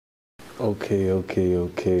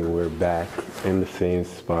Okay, we're back in the same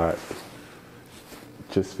spot.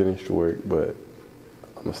 Just finished work, but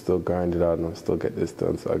I'm gonna still grind it out and I'm still get this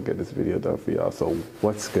done, so I'll get this video done for y'all. So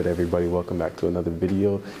what's good, everybody? Welcome back to another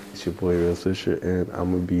video. It's your boy Real Fisher, and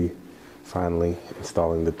I'm gonna be finally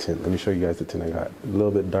installing the tint. Let me show you guys the tint I got. A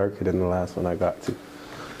little bit darker than the last one I got to.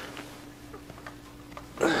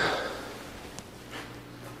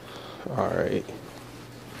 All right.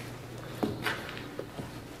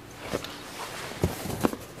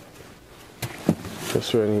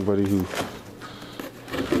 Just for anybody who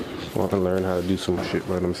want to learn how to do some shit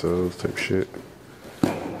by themselves type shit.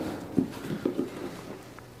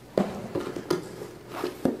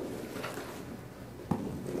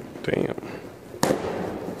 Damn.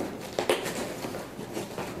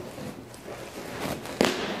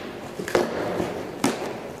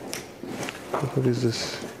 What is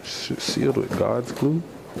this? Shit sealed with God's glue?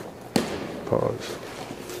 Pause.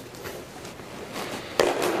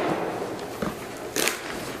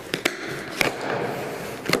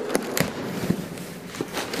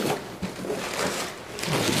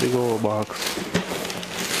 Big old box.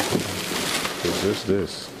 Is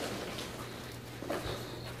this?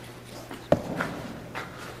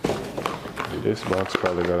 This box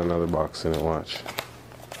probably got another box in it, watch.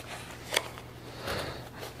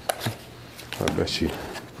 I bet you.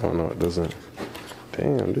 Oh no, it doesn't.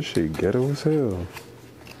 Damn, this shit ghetto as hell.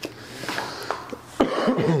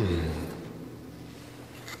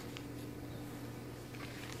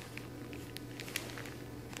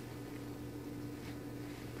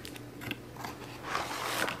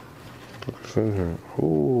 What's in here?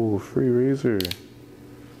 Oh, free razor.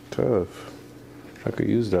 Tough. I could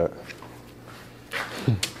use that.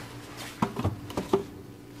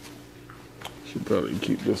 Should probably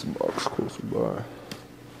keep this box close by.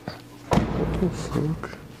 What the fuck?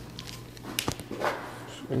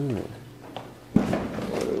 What's in there?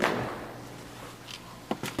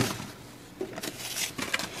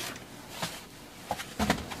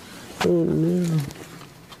 Oh no.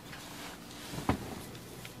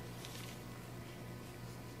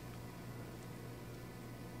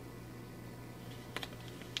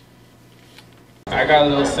 I got a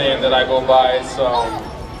little saying that I go by. It's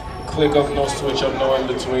click up, no switch up, no in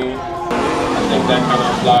between. I think that kind of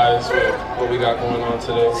applies with what we got going on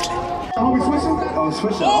today. Are we switching? Oh,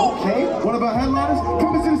 switching. Okay. One of our headliners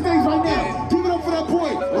coming to the stage right now. Give it up for that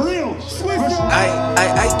boy. Real Switcher.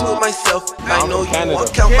 I do it myself. I know you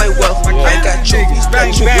won't count my wealth. I got trophies,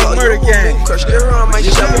 bang, murder gang. Crush there on my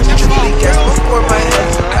shelf. Strictly gas before my head.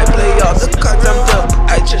 I play all the cards I'm dealt.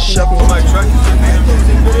 I just shuffle my truck.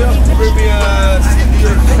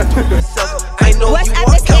 I know you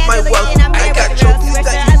won't count my wealth. I got trophies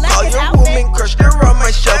that you call your woman. Crush there on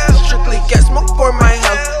my shelf. Strictly gas smoke for my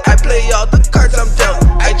health. I play all the cards I'm dealt.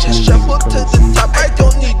 I just shuffle to the top. I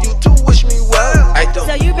don't need you to wish me well. I don't.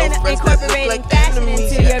 So you've been incorporating fashion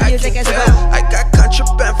into your music as well. I got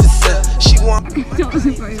contraband for sale. She want.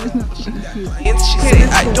 And she say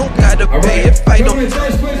I don't gotta pay if I don't. Put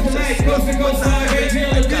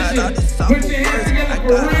your hands together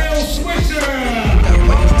for Real Switcher.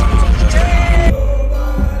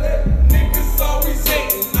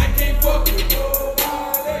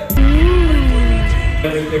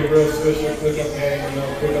 Everything Real Switcher, click up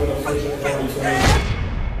and click up the switcher.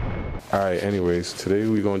 Alright, anyways, today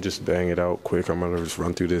we're gonna just bang it out quick. I'm gonna just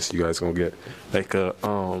run through this. You guys gonna get like a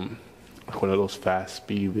one of those fast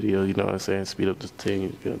speed videos, you know what I'm saying? Speed up this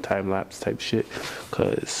thing, you know, time lapse type shit.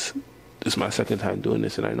 Cause this is my second time doing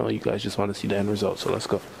this and I know you guys just wanna see the end result, so let's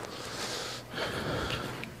go.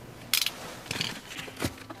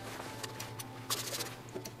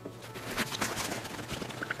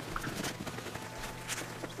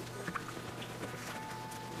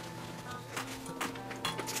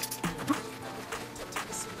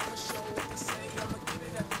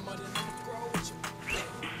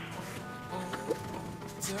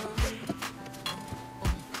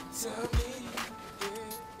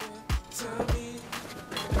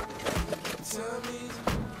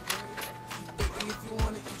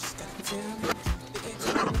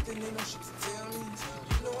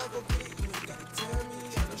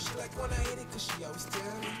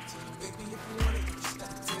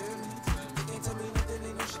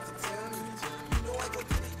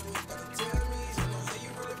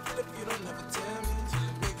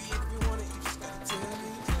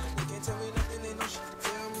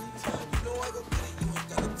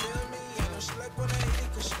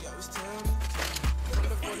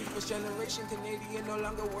 generation Canadian, no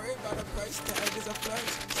longer worried about the price tag is a flex.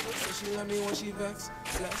 So she love me when she vex,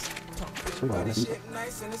 flex. Talking about the shit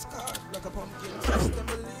nice in his car, like a pumpkin. Trust and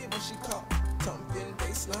believe when she caught. Thumping,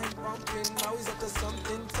 baseline bumping, now he's up to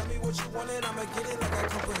something. Tell me what you want and I'ma get it like I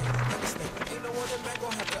comprehend. Understand, ain't no other man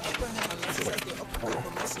gon' have the upper hand unless it's at the upper hand.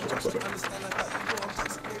 But messing just to understand, I thought you knew I'm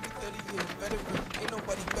toxic, baby, 30 years veteran. Ain't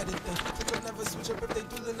nobody better than. People never switch up, if they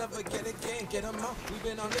do, they never get it. Can't get them out. We've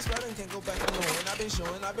been on this ride and can't go back to knowing. I've been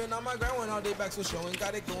showing, I've been on my ground when all day backs were showing.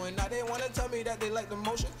 Got it going, now they wanna tell me that they like the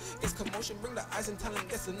motion. It's commotion, bring the eyes and talent,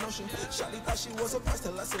 gets the notion. Shawty thought she was a price,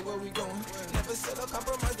 tell us where we going. Never said a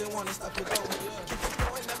compromise, they wanna stop it going. Keep it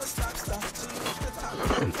going, never stop, stop. Till you reach the top,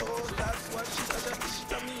 goals. That's what she said, she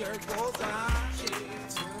tell me her goals.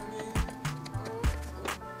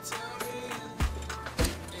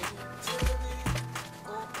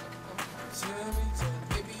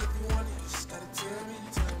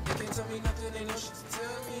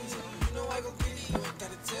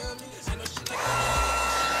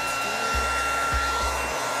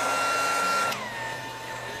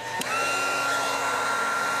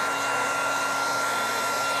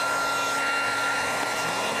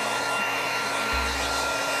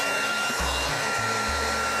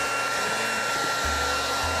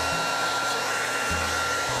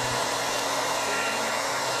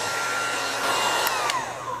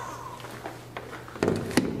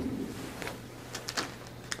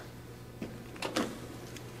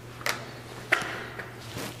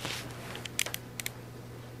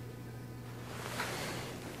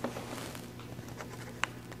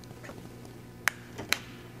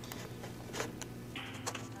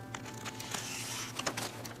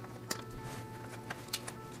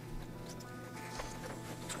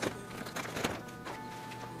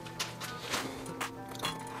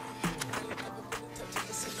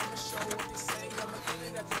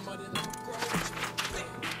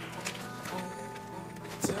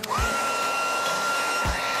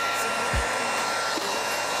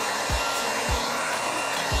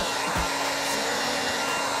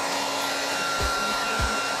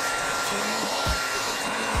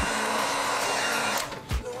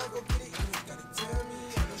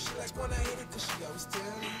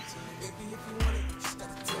 Baby, if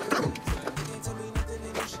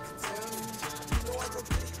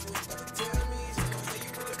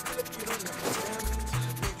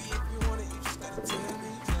you want it, you just gotta tell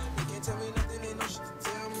me. They can't tell me nothing, ain't no shit to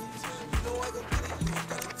tell me. You know I go get it, you ain't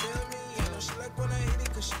gotta tell me. Ain't no shit like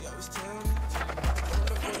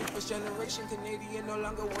generation Canadian, no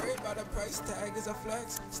longer worried about a price tag is a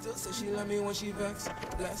flex. Still say she love me when she vex.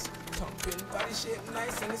 Bless, thumping, body shape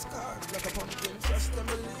nice in his car, like a pumpkin. Trust and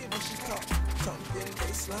believe when she talk. Thumping,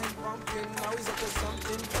 baseline bumping, now he's up to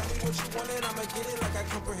something. Tell me what you want and I'ma get it like I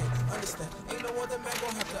comprehend. Understand, ain't no other man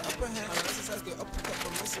gon' have the upper hand unless it's as get uppercut.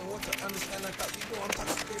 But missing what to understand. I thought you knew I'm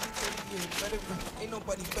toxic, baby, 30 years veteran. Ain't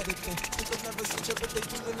nobody better than. People never switch up, but they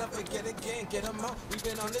do, they never get it. Can't get them out. We've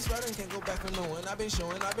been on this ride and can't go back from knowing. I've been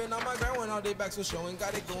showing, I've been on my ground when all day backs were showing.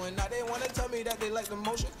 Got it going, now they wanna tell me that they like the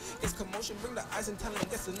motion. It's commotion, bring the eyes and talent,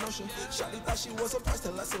 gets the notion. Shawty thought she was a price,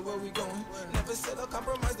 tell us where we going. Never said a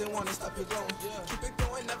compromise, they wanna stop it going. Keep it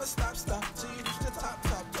going, never stop, stop till you reach the top,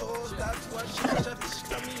 top goals. That's what she said, she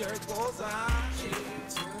tell me her goals. Tell me,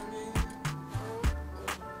 tell me,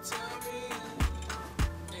 tell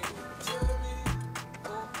me,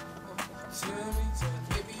 tell me,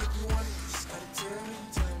 baby, if you want it, you just gotta tell me.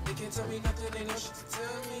 They can't tell me nothing, ain't no shit to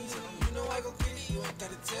tell me. You know I go get it, you ain't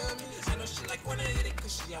gotta tell me. I know she like when I hit it,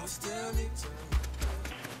 cause she always tell me.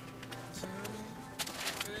 Tell me,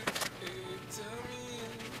 tell me,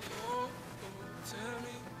 oh, tell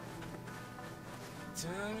me,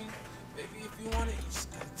 tell me, baby, if you want it, you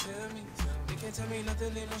just gotta tell me. They can't tell me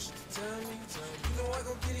nothing, ain't no shit to tell me. You know I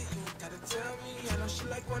go get it, you ain't gotta tell me. I know she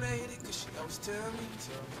like when I hit it, cause she always tell me.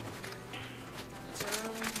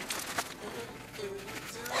 Tell me, tell me.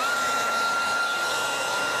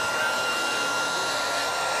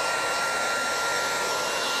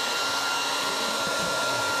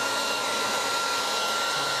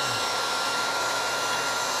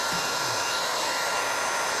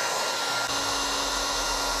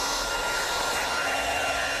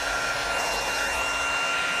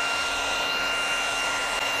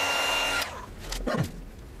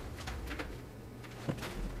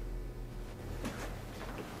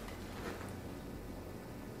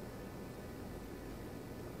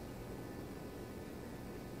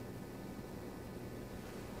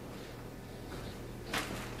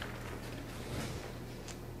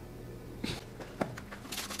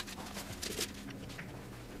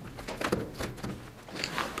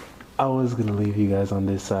 I was gonna leave you guys on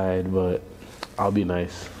this side, but I'll be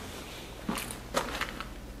nice.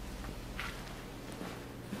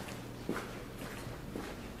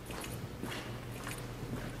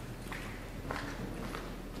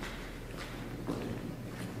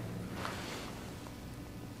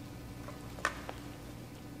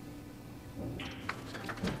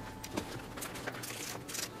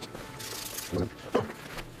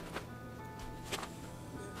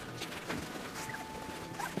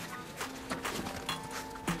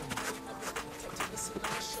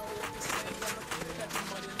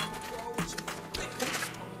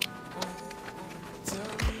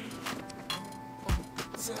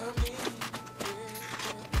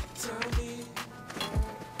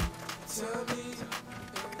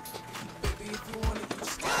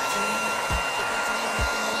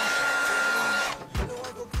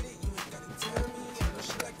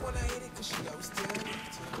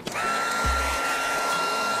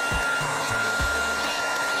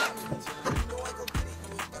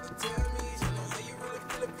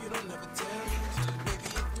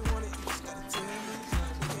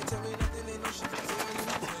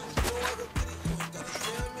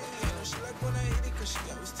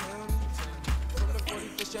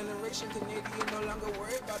 generation Canadian, no longer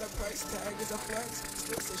worried about a price tag. It's a flex.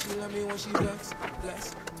 Still say she love me when she flex.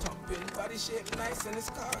 Bless, thumping, body shape nice and it's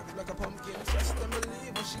carved like a pumpkin. Trust and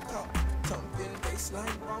believe when she caught. Thumping,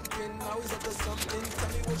 baseline bumping, always up to something. Tell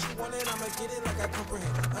me what you want and I'ma get it like I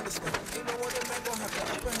comprehend. Understand? Ain't no other man gon' have the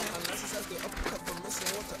upper hand unless it's at the uppercut for missing.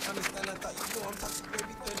 Want to understand? I thought you knew I'm toxic,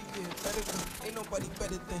 baby. 30 years better than. Ain't nobody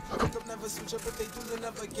better than. Pick up never switch up, but they do they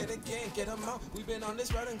never get again. Get them out. We've been on this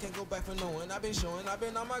route and can't go back for no one. I've been showing, I've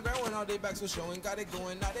been on my ground when all day backs were showing. Got it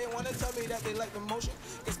going. Now they wanna tell me that they like the motion.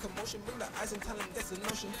 It's commotion. Bring the eyes and tell them that's a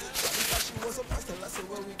notion. Shawty thought she was a price, tell us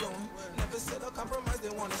where we going. Never said I'll compromise.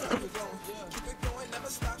 They wanna stop it going. Keep it going, never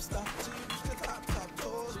stop. Till you reach the top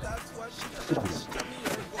toes. That's what she does. Tell me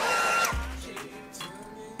you're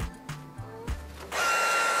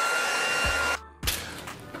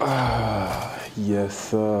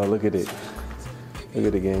Yes, look at it. Look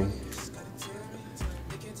at the game.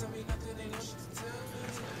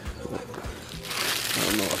 I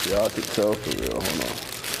don't know if y'all can tell for real. Hold on.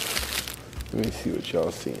 Let me see what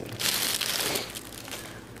y'all seeing.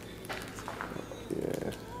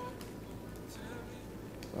 Yeah.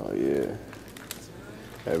 Oh yeah.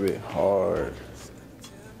 That bit hard.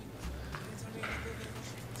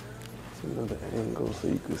 Another angle so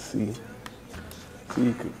you can see. So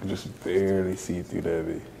you could just barely see through that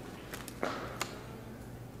bit.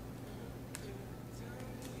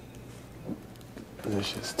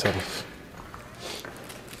 That's just tough.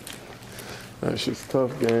 That's just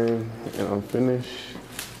tough, gang. And I'm finished.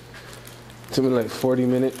 Took me like 40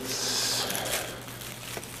 minutes.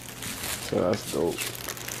 So that's dope.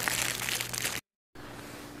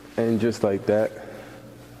 And just like that,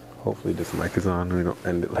 hopefully this mic is on, we don't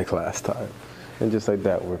end it like last time. And just like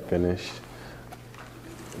that, we're finished.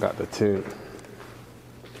 Got the tint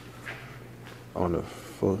on the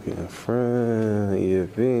fucking front, you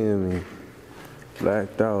feel me?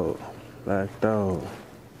 Blacked out,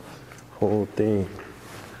 whole thing.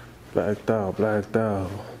 Blacked out.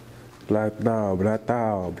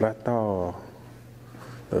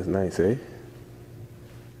 That's nice, eh?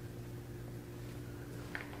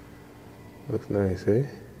 Looks nice, eh?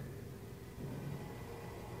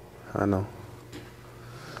 I know.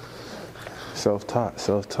 Self-taught.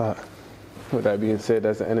 With that being said,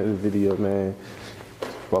 that's the end of the video, man.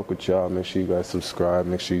 Fuck with y'all. Make sure you guys subscribe.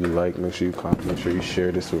 Make sure you like. Make sure you comment. Make sure you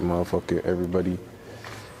share this with motherfucking everybody.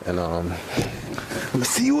 And we'll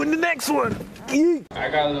see you in the next one. I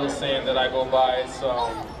got a little saying that I go by. It's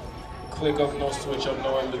click up, no switch up,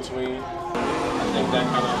 no in between. I think that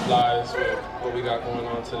kind of applies with what we got going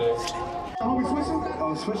on today. Homie Swisher?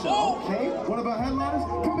 Oh, Swisher. Okay. One of our headliners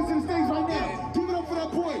coming to the stage right now. Give it up for that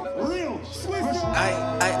boy. Real Swisher.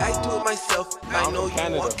 I do it myself. I know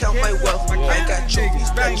you won't count my wealth. I got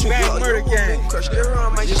trophies that you call your woman crush. They're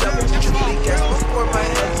on my shelf. Truly gas before my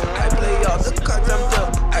health. I play all the cards I'm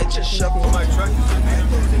dealt. I just shuffle my truck.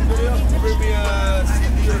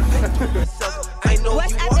 I know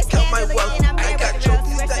you won't count my wealth. I got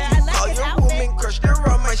trophies that you call your woman crush. They're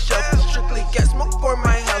on my shelf. Strictly gas smoke for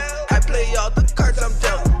my health. I play all the cards I'm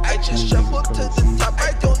dealt. I just shuffle to the top.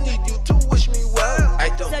 I don't need you to wish me well. I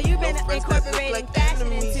don't. So you've been incorporating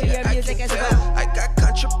fashion into your music as well. I got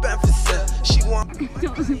contraband for sale. She want.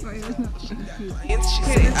 And she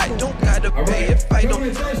say I don't gotta pay if I don't.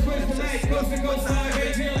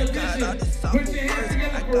 Put your hands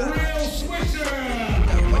together for Real Swisher.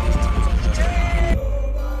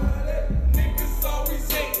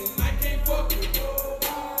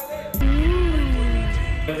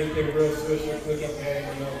 Everything Real Swisher, click up and,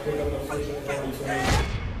 click up the Swisher 2020.